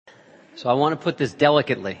So I want to put this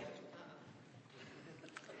delicately.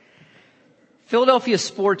 Philadelphia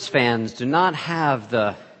sports fans do not have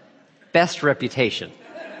the best reputation.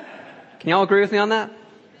 Can you all agree with me on that?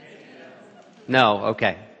 No?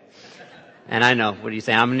 Okay. And I know. What do you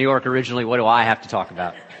say? I'm in New York originally. What do I have to talk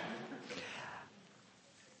about?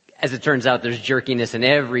 As it turns out, there's jerkiness in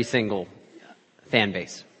every single fan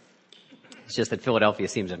base. It's just that Philadelphia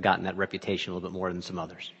seems to have gotten that reputation a little bit more than some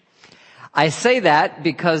others. I say that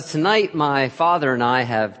because tonight my father and I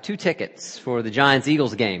have 2 tickets for the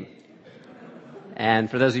Giants-Eagles game.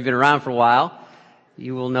 And for those of you who've been around for a while,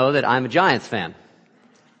 you will know that I'm a Giants fan.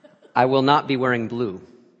 I will not be wearing blue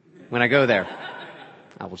when I go there.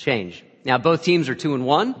 I will change. Now, both teams are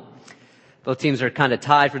 2-1. Both teams are kind of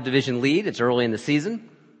tied for division lead. It's early in the season.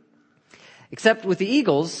 Except with the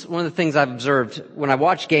Eagles, one of the things I've observed, when I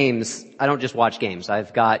watch games, I don't just watch games.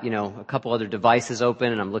 I've got, a couple other devices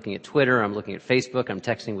open, and I'm looking at Twitter, I'm looking at Facebook, I'm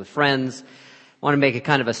texting with friends. I want to make it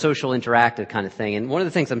kind of a social interactive kind of thing. And one of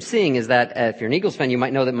the things I'm seeing is that if you're an Eagles fan, you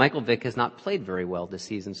might know that Michael Vick has not played very well this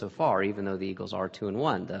season so far, even though the Eagles are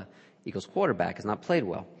 2-1. The Eagles quarterback has not played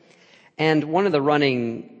well. And one of the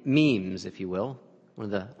running memes, if you will,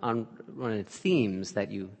 one of the themes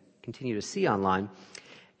that you continue to see online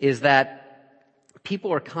is that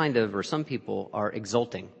some people are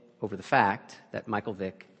exulting over the fact that Michael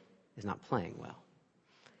Vick is not playing well.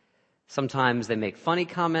 Sometimes they make funny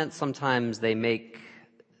comments. Sometimes they make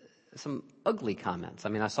some ugly comments. I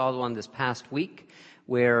mean, I saw one this past week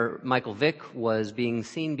where Michael Vick was being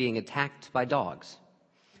attacked by dogs.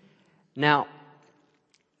 Now,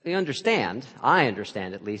 I understand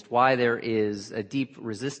at least, why there is a deep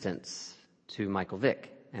resistance to Michael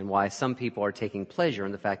Vick and why some people are taking pleasure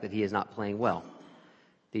in the fact that he is not playing well.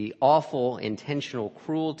 The awful, intentional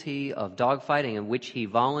cruelty of dogfighting in which he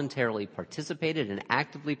voluntarily participated and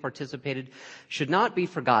actively participated should not be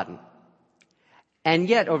forgotten. And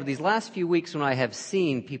yet, over these last few weeks when I have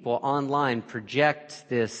seen people online project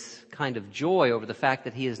this kind of joy over the fact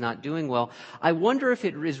that he is not doing well, I wonder if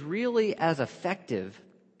it is really as effective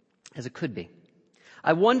as it could be.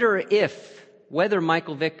 I wonder whether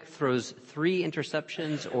Michael Vick throws 3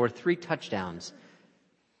 interceptions or 3 touchdowns,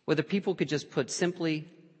 whether people could just put simply,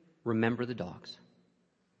 remember the dogs.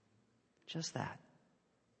 Just that.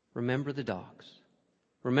 Remember the dogs.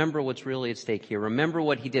 Remember what's really at stake here. Remember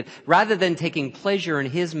what he did. Rather than taking pleasure in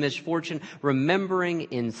his misfortune, remembering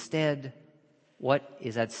instead what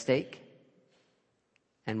is at stake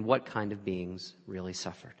and what kind of beings really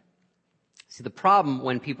suffered. See, the problem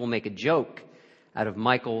when people make a joke out of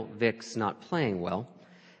Michael Vick's not playing well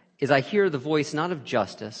is I hear the voice not of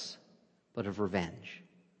justice, but of revenge.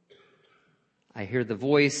 I hear the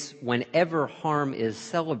voice whenever harm is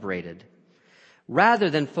celebrated. Rather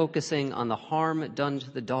than focusing on the harm done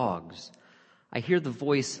to the dogs, I hear the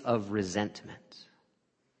voice of resentment.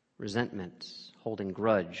 Resentment, holding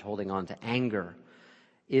grudge, holding on to anger,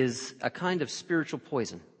 is a kind of spiritual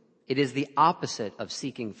poison. It is the opposite of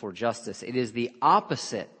seeking for justice. It is the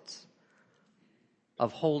opposite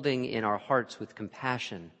of holding in our hearts with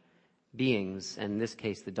compassion beings, and in this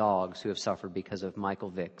case the dogs, who have suffered because of Michael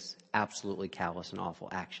Vick's absolutely callous and awful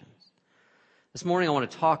actions. This morning I want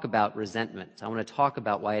to talk about resentment. I want to talk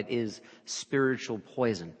about why it is spiritual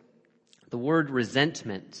poison. The word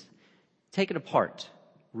resentment, take it apart.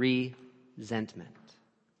 Resentment.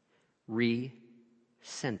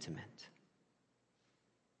 Resentiment.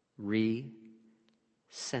 Resentiment.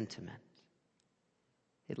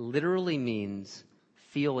 It literally means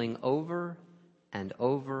feeling over and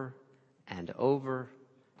over and over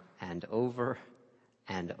and over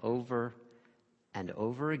and over and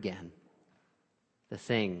over again the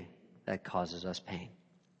thing that causes us pain.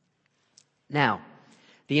 Now,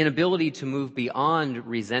 the inability to move beyond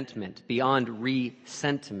resentment, beyond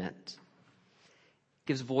resentiment,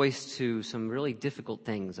 gives voice to some really difficult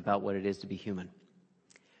things about what it is to be human.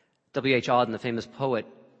 W.H. Auden, the famous poet,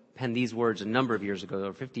 penned these words a number of years ago,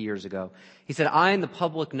 or 50 years ago. He said, "I and the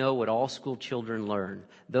public know what all school children learn.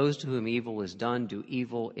 Those to whom evil is done do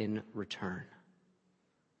evil in return."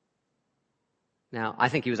 Now, I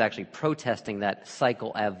think he was actually protesting that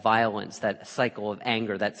cycle of violence, that cycle of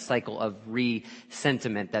anger, that cycle of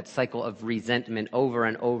resentiment, that cycle of resentment over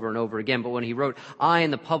and over and over again. But when he wrote, "I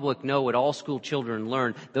and the public know what all school children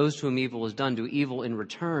learn. Those to whom evil is done do evil in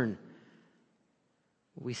return,"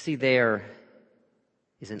 what we see there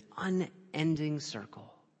is an unending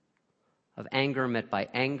circle of anger met by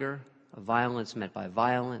anger, of violence met by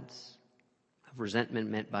violence, of resentment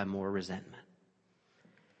met by more resentment.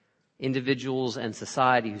 Individuals and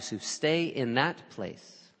societies who stay in that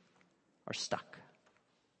place are stuck,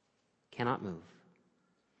 cannot move.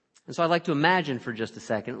 And so I'd like to imagine for just a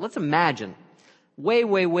second. Let's imagine way,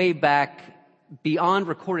 way, way back beyond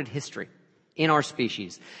recorded history in our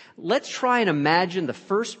species. Let's try and imagine the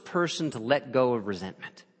first person to let go of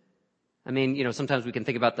resentment. I mean, sometimes we can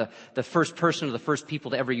think about the first person or the first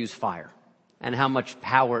people to ever use fire and how much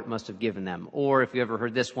power it must have given them. Or if you ever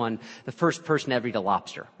heard this one, the first person to ever eat a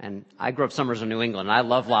lobster. And I grew up summers in New England, and I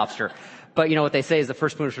love lobster. But what they say is the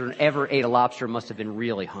first person who ever ate a lobster must have been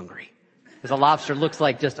really hungry. Because a lobster looks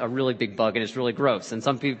like just a really big bug, and it's really gross. And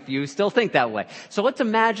some people, you still think that way. So let's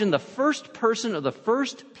imagine the first person or the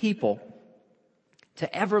first people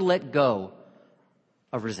to ever let go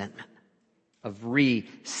of resentment, of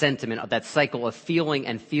resentiment, of that cycle of feeling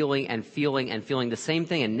and feeling and feeling and feeling the same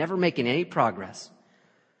thing and never making any progress.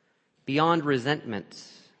 Beyond resentment,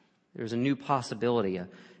 there's a new possibility, a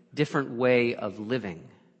different way of living,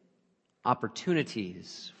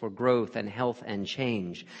 opportunities for growth and health and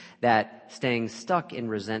change that staying stuck in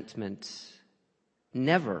resentment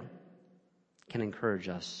never can encourage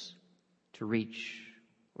us to reach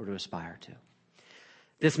or to aspire to.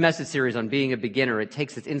 This message series on being a beginner, it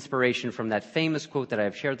takes its inspiration from that famous quote that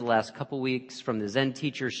I've shared the last couple weeks from the Zen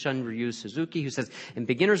teacher Shunryu Suzuki, who says, "In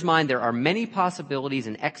beginner's mind, there are many possibilities.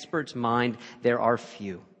 In expert's mind, there are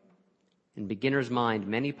few." In beginner's mind,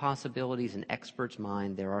 many possibilities. In expert's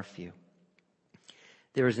mind, there are few.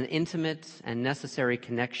 There is an intimate and necessary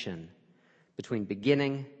connection between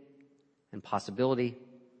beginning and possibility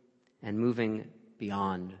and moving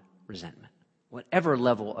beyond resentment. Whatever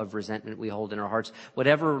level of resentment we hold in our hearts,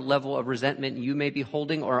 whatever level of resentment you may be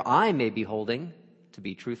holding or I may be holding, to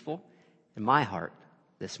be truthful, in my heart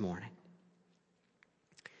this morning.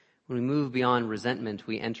 When we move beyond resentment,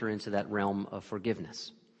 we enter into that realm of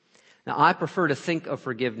forgiveness. Now, I prefer to think of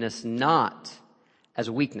forgiveness not as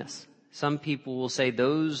a weakness. Some people will say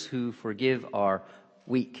those who forgive are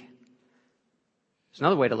weak. There's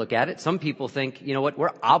another way to look at it. Some people think, we're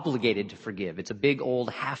obligated to forgive. It's a big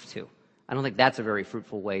old have to. I don't think that's a very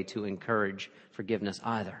fruitful way to encourage forgiveness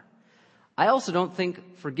either. I also don't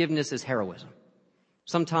think forgiveness is heroism.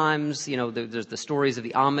 Sometimes, there's the stories of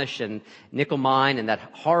the Amish and nickel mine and that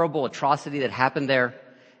horrible atrocity that happened there.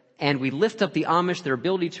 And we lift up the Amish, their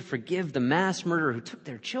ability to forgive the mass murderer who took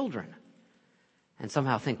their children. And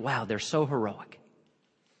somehow think, wow, they're so heroic.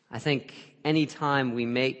 I think any time we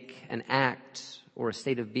make an act or a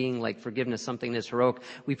state of being like forgiveness something that's heroic,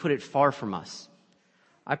 we put it far from us.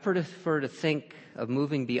 I prefer to think of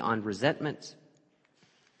moving beyond resentment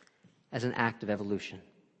as an act of evolution.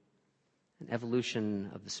 An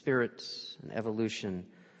evolution of the spirit, an evolution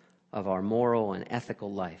of our moral and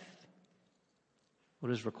ethical life.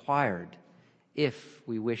 What is required if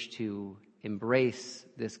we wish to embrace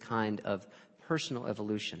this kind of personal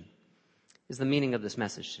evolution is the meaning of this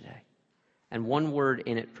message today, and one word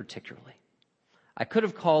in it particularly. I could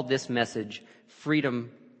have called this message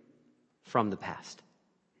freedom from the past.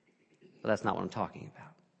 But that's not what I'm talking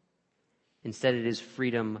about. Instead, it is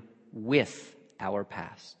freedom with our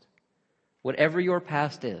past. Whatever your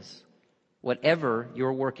past is, whatever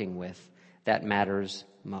you're working with, that matters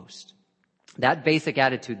most. That basic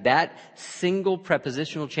attitude, that single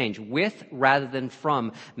prepositional change, with rather than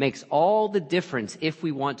from, makes all the difference if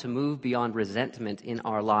we want to move beyond resentment in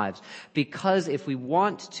our lives. Because if we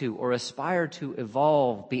want to or aspire to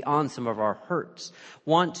evolve beyond some of our hurts,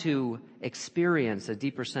 want to experience a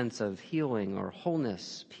deeper sense of healing or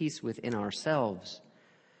wholeness, peace within ourselves,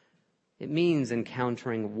 it means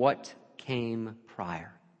encountering what came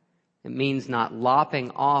prior. It means not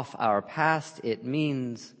lopping off our past. It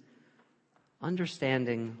means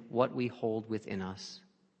understanding what we hold within us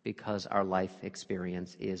because our life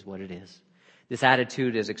experience is what it is. This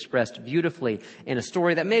attitude is expressed beautifully in a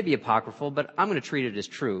story that may be apocryphal, but I'm going to treat it as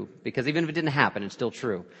true because even if it didn't happen, it's still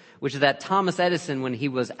true, which is that Thomas Edison, when he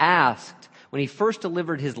was asked, when he first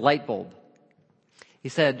delivered his light bulb,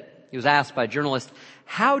 he was asked by a journalist,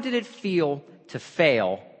 how did it feel to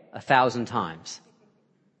fail 1,000 times?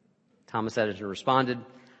 Thomas Edison responded,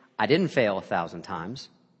 I didn't fail 1,000 times.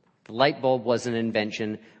 The light bulb was an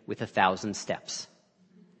invention with 1,000 steps.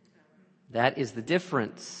 That is the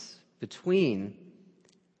difference between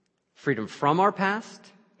freedom from our past.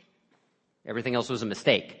 Everything else was a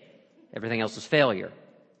mistake. Everything else was failure.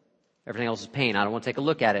 Everything else is pain. I don't want to take a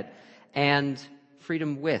look at it. And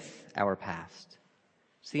freedom with our past.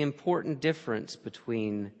 It's the important difference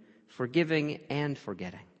between forgiving and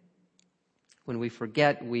forgetting. When we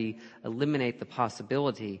forget, we eliminate the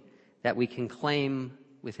possibility that we can claim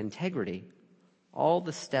with integrity all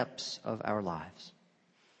the steps of our lives.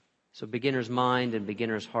 So beginner's mind and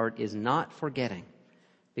beginner's heart is not forgetting,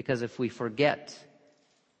 because if we forget,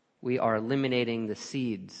 we are eliminating the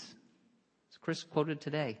seeds, as Chris quoted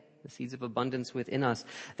today, the seeds of abundance within us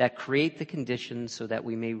that create the conditions so that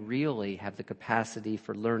we may really have the capacity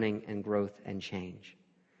for learning and growth and change.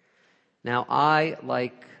 Now, I'm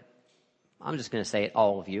just going to say it,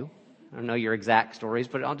 all of you. I don't know your exact stories,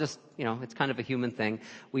 but I'll just, it's kind of a human thing.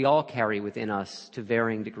 We all carry within us, to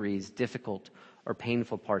varying degrees, difficult or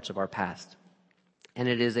painful parts of our past. And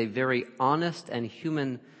it is a very honest and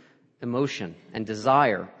human emotion and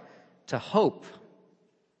desire to hope,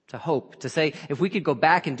 to say, if we could go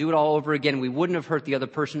back and do it all over again, we wouldn't have hurt the other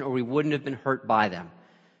person or we wouldn't have been hurt by them.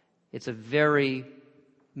 It's a very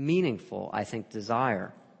meaningful, I think,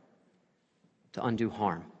 desire to undo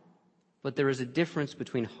harm. But there is a difference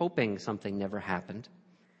between hoping something never happened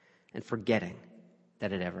and forgetting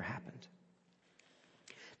that it ever happened.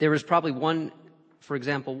 There is probably one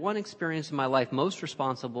experience in my life most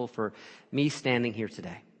responsible for me standing here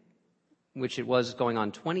today, which it was going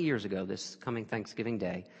on 20 years ago, this coming Thanksgiving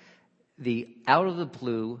Day. The out of the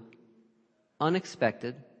blue,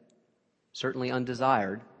 unexpected, certainly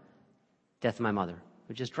undesired death of my mother,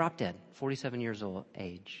 who just dropped dead, 47 years old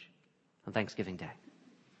age, on Thanksgiving Day.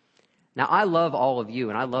 Now, I love all of you,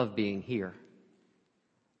 and I love being here.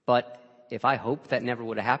 But if I hoped that never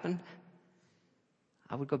would have happened,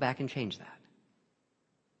 I would go back and change that.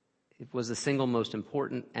 It was the single most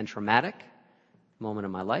important and traumatic moment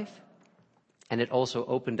of my life. And it also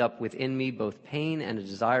opened up within me both pain and a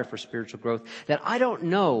desire for spiritual growth that I don't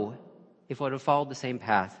know if I would have followed the same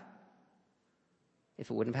path if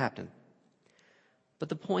it wouldn't have happened. But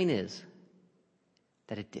the point is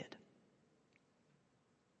that it did.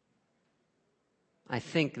 I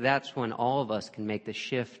think that's when all of us can make the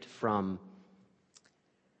shift from,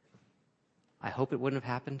 I hope it wouldn't have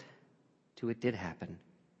happened, to it did happen.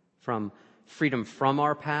 From freedom from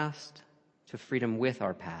our past to freedom with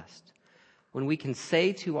our past. When we can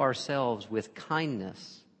say to ourselves with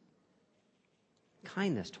kindness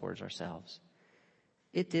towards ourselves,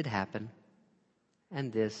 it did happen,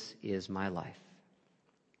 and this is my life.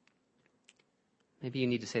 Maybe you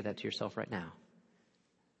need to say that to yourself right now.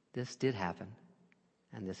 This did happen,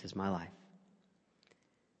 and this is my life.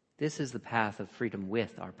 This is the path of freedom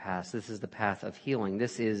with our past. This is the path of healing.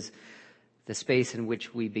 This is the space in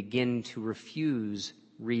which we begin to refuse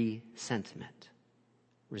resentment.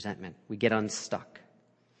 We get unstuck.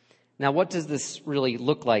 Now, what does this really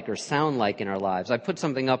look like or sound like in our lives? I put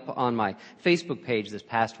something up on my Facebook page this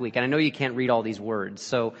past week, and I know you can't read all these words.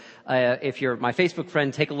 So if you're my Facebook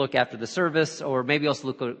friend, take a look after the service, or maybe also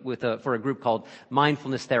look for a group called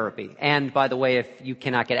Mindfulness Therapy. And by the way, if you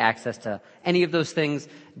cannot get access to any of those things,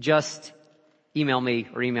 just email me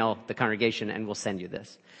or email the congregation, and we'll send you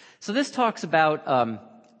this. So this talks about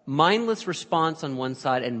mindless response on one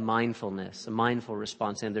side and mindfulness, a mindful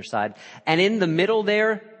response on the other side. And in the middle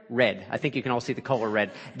there, red. I think you can all see the color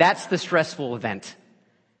red. That's the stressful event.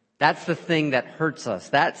 That's the thing that hurts us.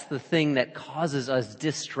 That's the thing that causes us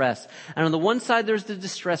distress. And on the one side, there's the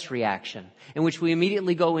distress reaction, in which we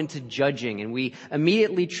immediately go into judging, and we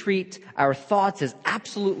immediately treat our thoughts as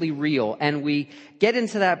absolutely real. And we get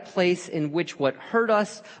into that place in which what hurt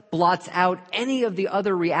us blots out any of the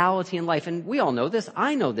other reality in life. And we all know this.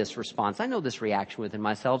 I know this response. I know this reaction within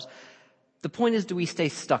myself. The point is, do we stay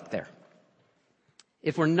stuck there?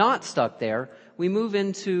 If we're not stuck there, we move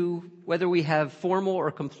into, whether we have formal or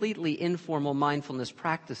completely informal mindfulness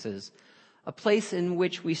practices, a place in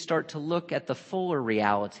which we start to look at the fuller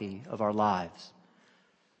reality of our lives,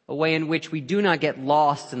 a way in which we do not get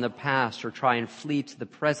lost in the past or try and flee to the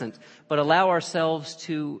present, but allow ourselves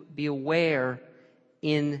to be aware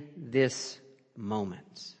in this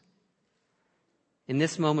moment. In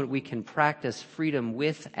this moment, we can practice freedom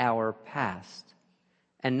with our past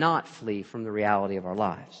and not flee from the reality of our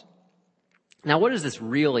lives. Now, what does this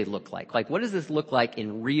really look like? What does this look like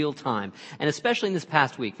in real time? And especially in this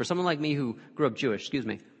past week, for someone like me who grew up Jewish,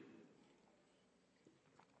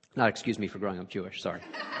 Not excuse me for growing up Jewish, sorry.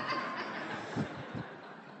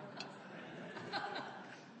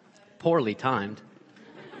 Poorly timed.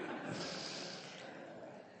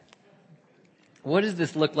 What does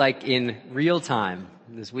this look like in real time?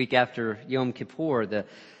 This week after Yom Kippur, the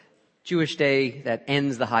Jewish day that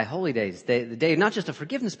ends the High Holy Days, the day not just of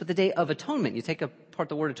forgiveness, but the day of atonement. You take apart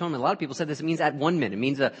the word atonement. A lot of people say this, it means at one minute. It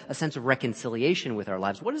means a sense of reconciliation with our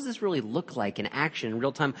lives. What does this really look like in action, in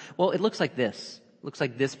real time? Well, it looks like this. It looks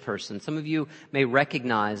like this person. Some of you may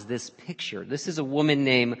recognize this picture. This is a woman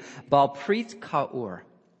named Balpreet Kaur.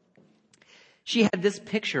 She had this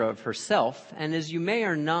picture of herself, and as you may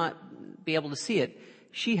or not be able to see it,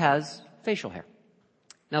 she has facial hair.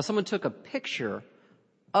 Now, someone took a picture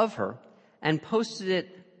of her and posted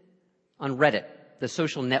it on Reddit, the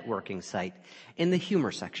social networking site, in the humor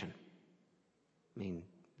section. I mean,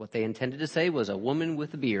 What they intended to say was a woman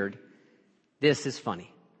with a beard. This is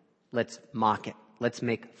funny. Let's mock it. Let's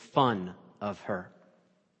make fun of her.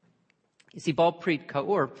 You see, Balpreet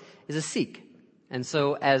Kaur is a Sikh. And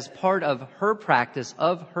so as part of her practice,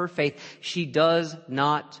 of her faith, she does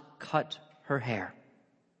not cut her hair.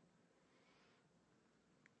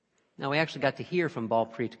 Now, we actually got to hear from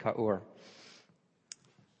Balpreet Kaur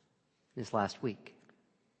this last week.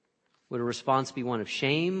 Would a response be one of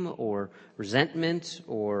shame or resentment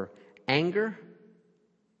or anger?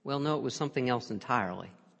 Well, no, it was something else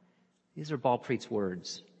entirely. These are Balpreet's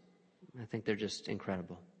words. I think they're just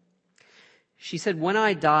incredible. She said, "When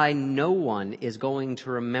I die, no one is going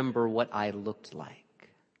to remember what I looked like."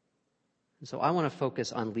 And so I want to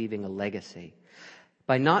focus on leaving a legacy.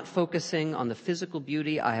 By not focusing on the physical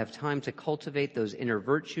beauty, I have time to cultivate those inner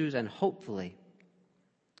virtues, and hopefully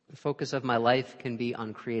the focus of my life can be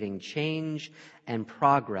on creating change and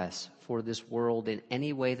progress for this world in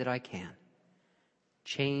any way that I can.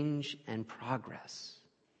 Change and progress.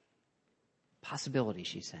 Possibility,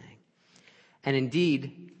 she's saying. And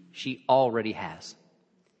indeed, she already has.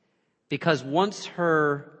 Because once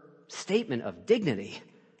her statement of dignity,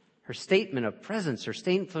 her statement of presence, her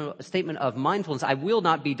statement of mindfulness, "I will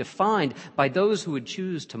not be defined by those who would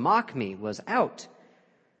choose to mock me," was out.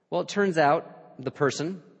 Well, it turns out the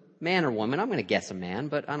person, man or woman, I'm going to guess a man,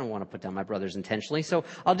 but I don't want to put down my brothers intentionally, so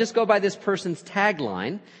I'll just go by this person's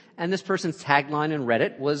tagline. And this person's tagline in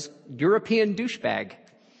Reddit was European douchebag.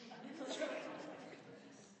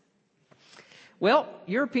 Well,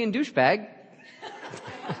 European douchebag,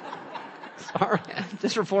 sorry,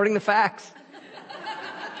 just reporting the facts,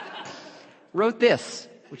 wrote this,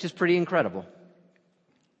 which is pretty incredible.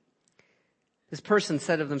 This person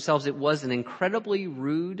said of themselves, "It was an incredibly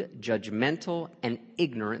rude, judgmental, and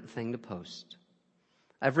ignorant thing to post.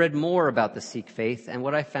 I've read more about the Sikh faith, and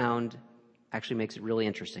what I found actually makes it really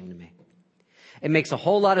interesting to me. It makes a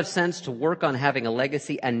whole lot of sense to work on having a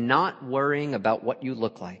legacy and not worrying about what you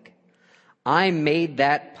look like. I made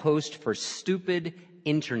that post for stupid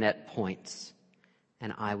internet points,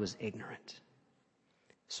 and I was ignorant.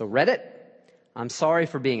 So Reddit, I'm sorry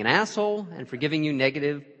for being an asshole and for giving you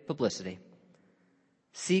negative publicity.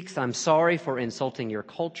 Sikhs, I'm sorry for insulting your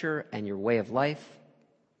culture and your way of life.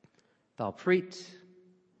 Balpreet,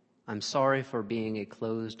 I'm sorry for being a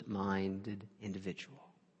closed-minded individual."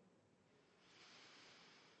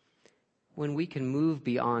 When we can move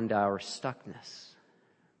beyond our stuckness,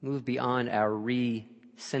 move beyond our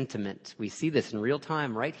resentiment, we see this in real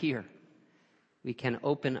time right here. We can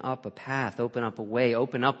open up a path, open up a way,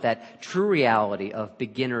 open up that true reality of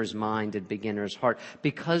beginner's mind and beginner's heart,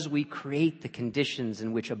 because we create the conditions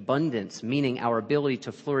in which abundance, meaning our ability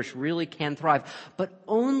to flourish, really can thrive, but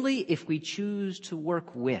only if we choose to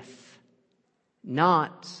work with,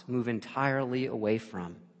 not move entirely away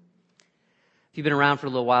from. If you've been around for a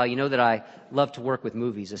little while, you know that I love to work with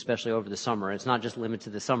movies, especially over the summer. It's not just limited to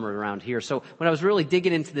the summer around here. So when I was really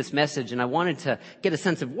digging into this message and I wanted to get a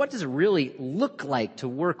sense of what does it really look like to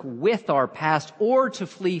work with our past or to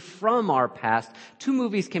flee from our past, two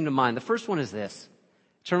movies came to mind. The first one is this,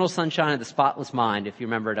 Eternal Sunshine of the Spotless Mind, if you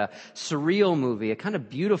remember it, a surreal movie, a kind of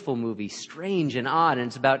beautiful movie, strange and odd, and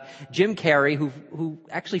it's about Jim Carrey, who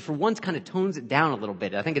actually for once kind of tones it down a little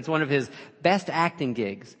bit. I think it's one of his best acting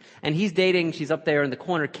gigs. And he's dating, she's up there in the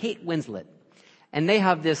corner, Kate Winslet. And they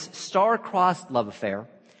have this star-crossed love affair,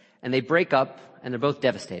 and they break up, and they're both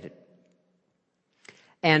devastated.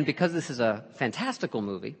 And because this is a fantastical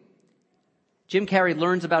movie, Jim Carrey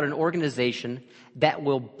learns about an organization that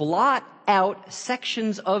will blot out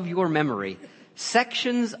sections of your memory,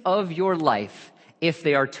 sections of your life, if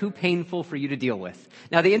they are too painful for you to deal with.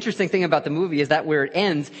 Now, the interesting thing about the movie is that where it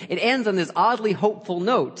ends on this oddly hopeful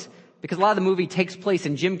note, because a lot of the movie takes place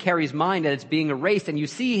in Jim Carrey's mind and it's being erased, and you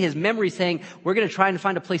see his memory saying, we're going to try and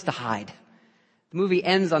find a place to hide. The movie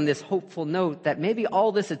ends on this hopeful note that maybe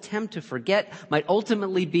all this attempt to forget might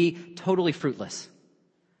ultimately be totally fruitless.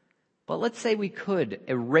 But let's say we could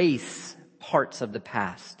erase parts of the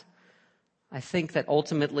past. I think that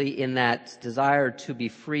ultimately in that desire to be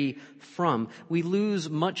free from, we lose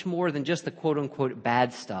much more than just the quote-unquote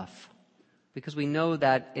bad stuff. Because we know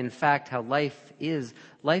that, in fact, how life is,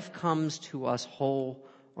 life comes to us whole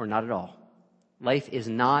or not at all. Life is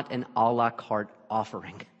not an a la carte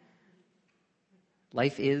offering.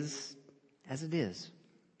 Life is as it is.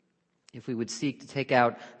 If we would seek to take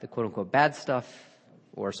out the quote-unquote bad stuff,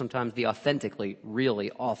 or sometimes the authentically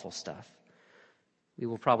really awful stuff, we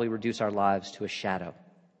will probably reduce our lives to a shadow.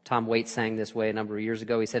 Tom Waits sang this way a number of years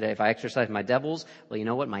ago. He said, if I exercise my devils, well, you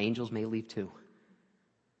know what? My angels may leave too.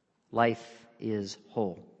 Life is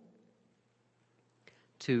whole.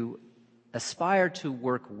 To aspire to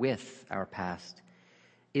work with our past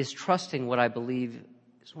is trusting what I believe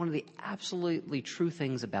is one of the absolutely true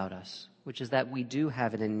things about us, which is that we do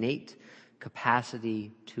have an innate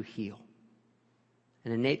capacity to heal.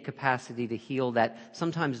 An innate capacity to heal that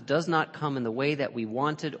sometimes does not come in the way that we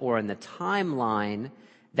wanted or in the timeline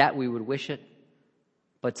that we would wish it,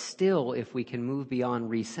 but still, if we can move beyond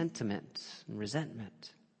resentiment and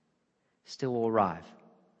resentment, still will arrive.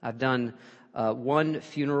 I've done one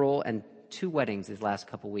funeral and 2 weddings these last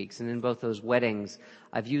couple weeks, and in both those weddings,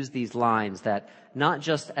 I've used these lines that not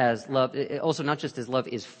just as love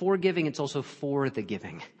is forgiving, it's also for the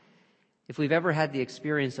giving. If we've ever had the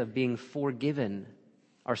experience of being forgiven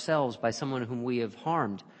ourselves by someone whom we have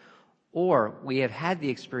harmed, or we have had the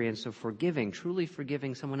experience of truly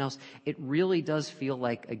forgiving someone else, it really does feel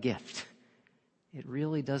like a gift. It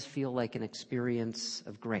really does feel like an experience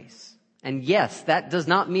of grace. And yes, that does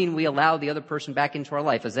not mean we allow the other person back into our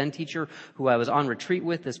life. A Zen teacher who I was on retreat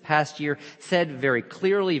with this past year said very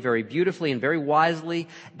clearly, very beautifully, and very wisely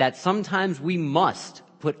that sometimes we must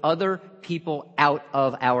put other people out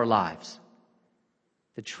of our lives.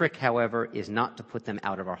 The trick, however, is not to put them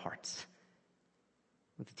out of our hearts.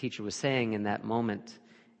 What the teacher was saying in that moment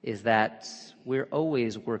is that we're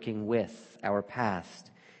always working with our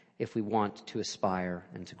past if we want to aspire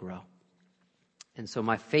and to grow. And so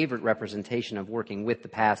my favorite representation of working with the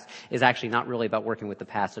past is actually not really about working with the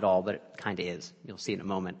past at all, but it kind of is. You'll see in a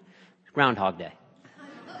moment. Groundhog Day.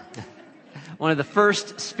 One of the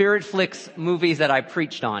first Spirit Flicks movies that I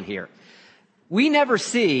preached on here. We never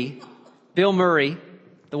see Bill Murray,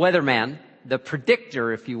 the weatherman, the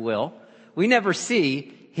predictor, if you will. We never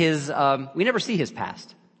see his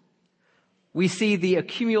past. We see the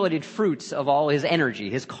accumulated fruits of all his energy,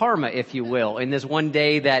 his karma, if you will, in this one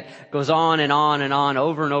day that goes on and on and on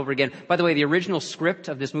over and over again. By the way, the original script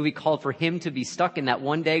of this movie called for him to be stuck in that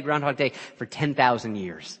one day, Groundhog Day, for 10,000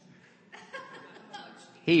 years.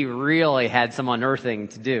 He really had some unearthing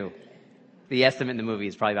to do. The estimate in the movie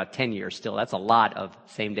is probably about 10 years still. That's a lot of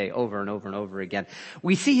same day over and over and over again.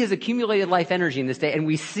 We see his accumulated life energy in this day, and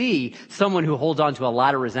we see someone who holds on to a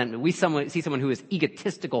lot of resentment. We see someone who is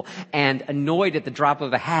egotistical and annoyed at the drop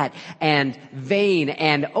of a hat and vain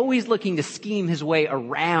and always looking to scheme his way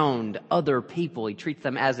around other people. He treats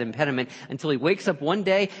them as an impediment until he wakes up one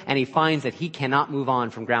day and he finds that he cannot move on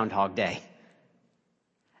from Groundhog Day.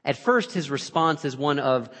 At first, his response is one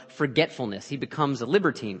of forgetfulness. He becomes a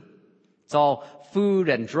libertine. It's all food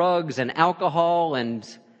and drugs and alcohol and,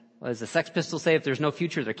 what does the Sex Pistols say? If there's no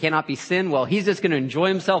future, there cannot be sin. Well, he's just going to enjoy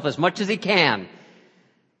himself as much as he can.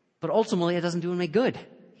 But ultimately, it doesn't do him any good.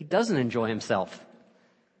 He doesn't enjoy himself.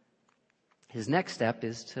 His next step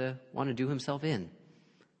is to want to do himself in.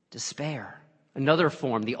 Despair. Another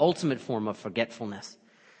form, the ultimate form of forgetfulness.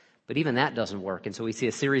 But even that doesn't work. And so we see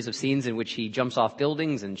a series of scenes in which he jumps off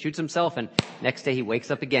buildings and shoots himself, and next day he wakes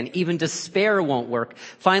up again. Even despair won't work.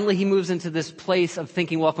 Finally, he moves into this place of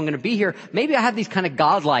thinking, well, if I'm going to be here, maybe I have these kind of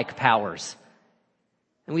godlike powers.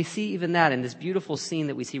 And we see even that in this beautiful scene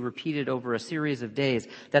that we see repeated over a series of days,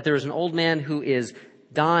 that there is an old man who is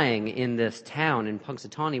dying in this town in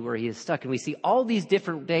Punxsutawney where he is stuck. And we see all these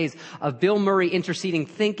different days of Bill Murray interceding,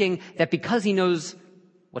 thinking that because he knows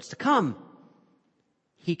what's to come,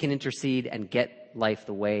 he can intercede and get life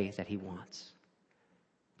the way that he wants.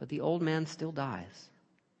 But the old man still dies.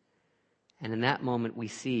 And in that moment, we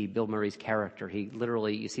see Bill Murray's character.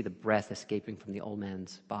 You see the breath escaping from the old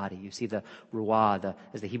man's body. You see the ruah,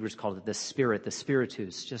 as the Hebrews called it, the spirit, the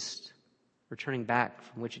spiritus, just returning back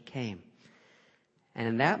from which it came. And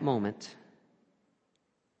in that moment,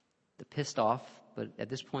 the pissed off, but at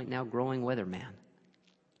this point now growing weatherman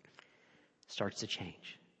starts to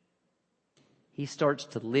change. He starts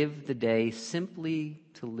to live the day simply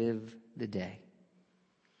to live the day.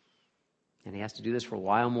 And he has to do this for a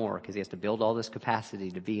while more because he has to build all this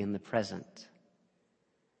capacity to be in the present.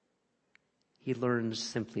 He learns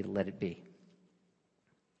simply to let it be.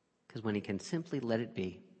 Because when he can simply let it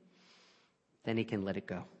be, then he can let it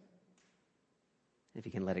go. If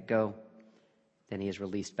he can let it go, then he is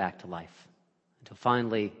released back to life. Until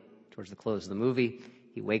finally, towards the close of the movie,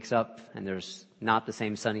 he wakes up and there's not the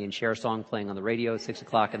same Sonny and Cher song playing on the radio at 6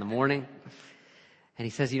 o'clock in the morning. And he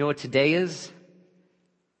says, you know what today is?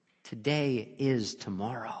 Today is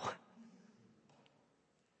tomorrow.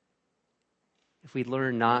 If we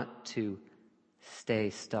learn not to stay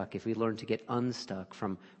stuck, if we learn to get unstuck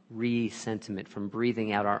from resentiment, from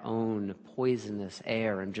breathing out our own poisonous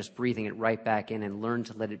air and just breathing it right back in and learn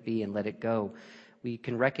to let it be and let it go, we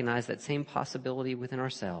can recognize that same possibility within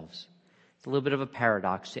ourselves. It's a little bit of a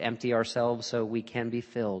paradox to empty ourselves so we can be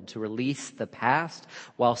filled, to release the past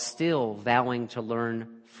while still vowing to learn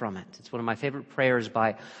from it. It's one of my favorite prayers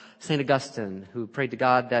by St. Augustine, who prayed to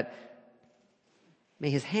God that may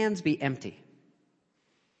his hands be empty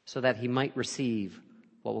so that he might receive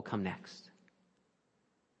what will come next.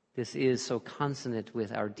 This is so consonant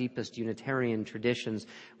with our deepest Unitarian traditions,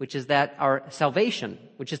 which is that our salvation,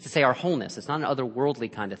 which is to say our wholeness, it's not an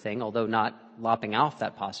otherworldly kind of thing, although not lopping off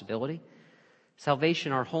that possibility.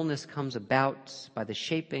 Salvation, our wholeness, comes about by the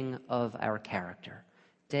shaping of our character,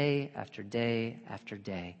 day after day after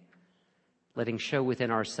day, letting show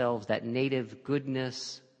within ourselves that native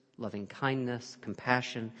goodness, loving kindness,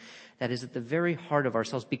 compassion that is at the very heart of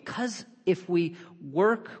ourselves. Because if we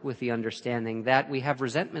work with the understanding that we have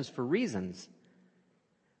resentments for reasons,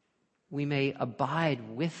 we may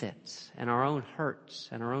abide with it and our own hurts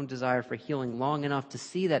and our own desire for healing long enough to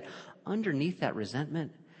see that underneath that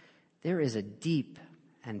resentment, there is a deep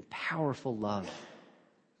and powerful love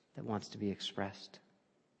that wants to be expressed.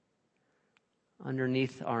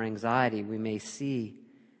 Underneath our anxiety, we may see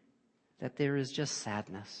that there is just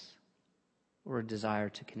sadness or a desire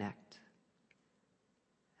to connect.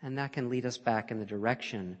 And that can lead us back in the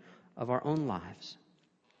direction of our own lives.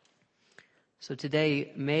 So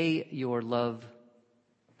today, may your love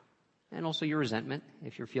and also your resentment,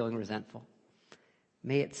 if you're feeling resentful,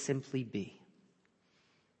 may it simply be.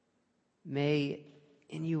 May,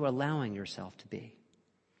 in you allowing yourself to be,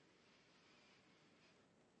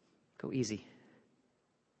 go easy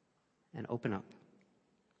and open up.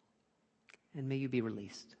 And may you be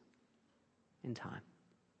released in time.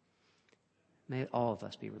 May all of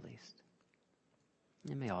us be released.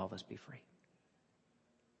 And may all of us be free.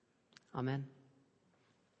 Amen.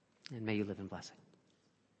 And may you live in blessing.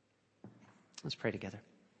 Let's pray together.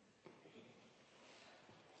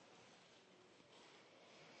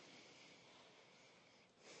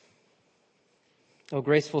 O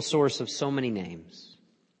graceful source of so many names,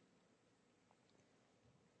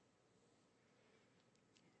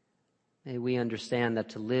 may we understand that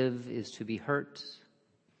to live is to be hurt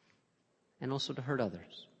and also to hurt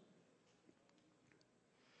others.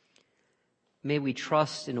 May we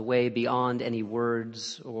trust in a way beyond any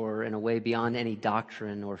words or in a way beyond any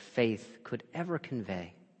doctrine or faith could ever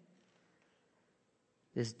convey.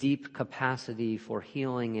 This deep capacity for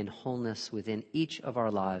healing and wholeness within each of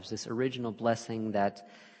our lives, this original blessing that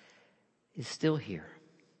is still here,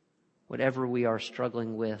 whatever we are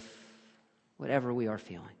struggling with, whatever we are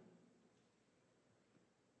feeling.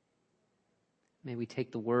 May we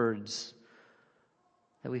take the words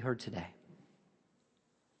that we heard today,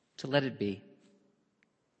 to let it be,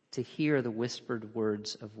 to hear the whispered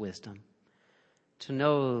words of wisdom, to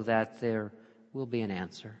know that there will be an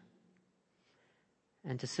answer,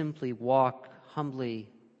 and to simply walk humbly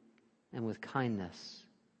and with kindness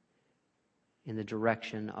in the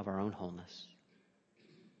direction of our own wholeness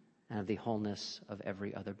and of the wholeness of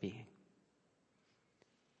every other being.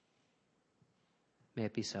 May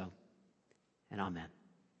it be so, and amen.